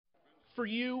For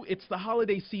you, it's the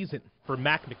holiday season. For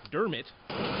Mac McDermott,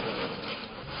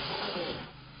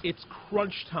 it's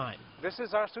crunch time. This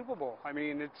is our Super Bowl. I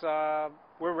mean,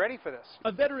 we're ready for this.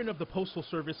 A veteran of the Postal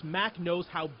Service, Mac knows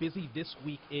how busy this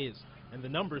week is, and the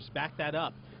numbers back that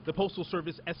up. The Postal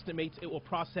Service estimates it will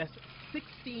process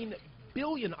 16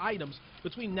 billion items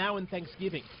between now and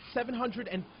Thanksgiving.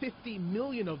 750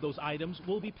 million of those items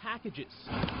will be packages.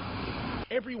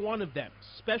 Every one of them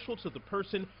special to the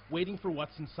person waiting for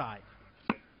what's inside.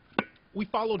 We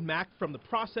followed Mac from the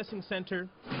processing center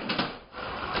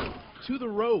to the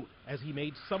road as he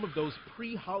made some of those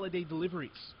pre-holiday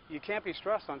deliveries. You can't be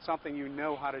stressed on something you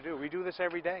know how to do. We do this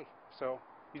every day, so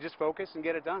you just focus and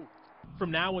get it done.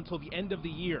 From now until the end of the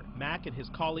year, Mac and his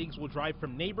colleagues will drive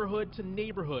from neighborhood to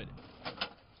neighborhood,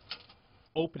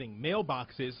 opening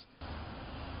mailboxes,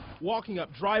 walking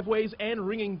up driveways, and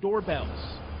ringing doorbells.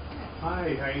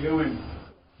 Hi, how you doing?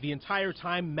 The entire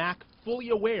time, Mac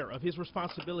fully aware of his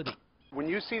responsibility. When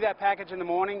you see that package in the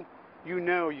morning, you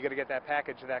know you got to get that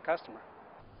package to that customer.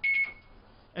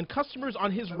 And customers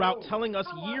on his route telling us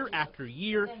year after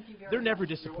year, they're never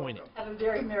disappointed. Have a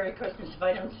very Merry Christmas if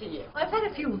I don't see you. I've had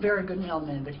a few very good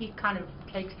mailmen, but he kind of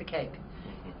takes the cake.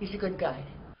 He's a good guy.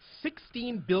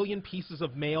 16 billion pieces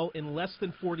of mail in less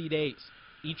than 40 days,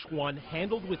 each one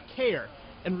handled with care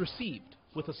and received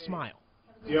with a smile.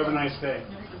 You have a nice day.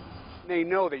 They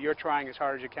know that you're trying as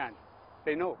hard as you can.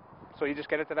 They know. So you just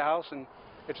get it to the house and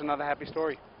it's another happy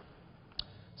story.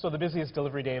 So the busiest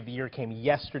delivery day of the year came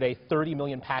yesterday, 30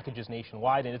 million packages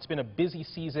nationwide, and it's been a busy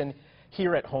season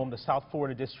here at home. The South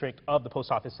Florida district of the post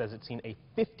office says it's seen a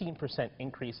 15%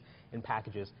 increase in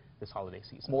packages this holiday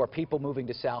season. More people moving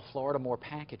to South Florida, more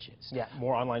packages. Yeah,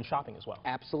 more online shopping as well.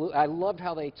 Absolutely. I loved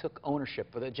how they took ownership.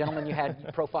 The gentleman you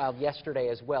had profiled yesterday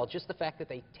as well, just the fact that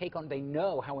they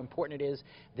know how important it is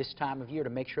this time of year to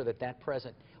make sure that that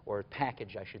present, or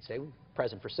package I should say,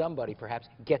 present for somebody perhaps,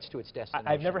 gets to its destination.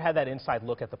 I've never had that inside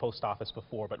look at the post office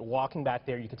before, but walking back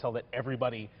there you could tell that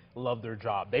everybody loved their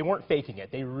job. They weren't faking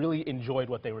it. They really enjoyed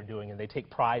what they were doing, and they take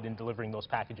pride in delivering those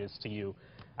packages to you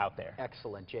out there.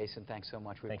 Excellent. Jason, thanks so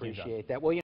much. We Thank you, appreciate John. that. Well,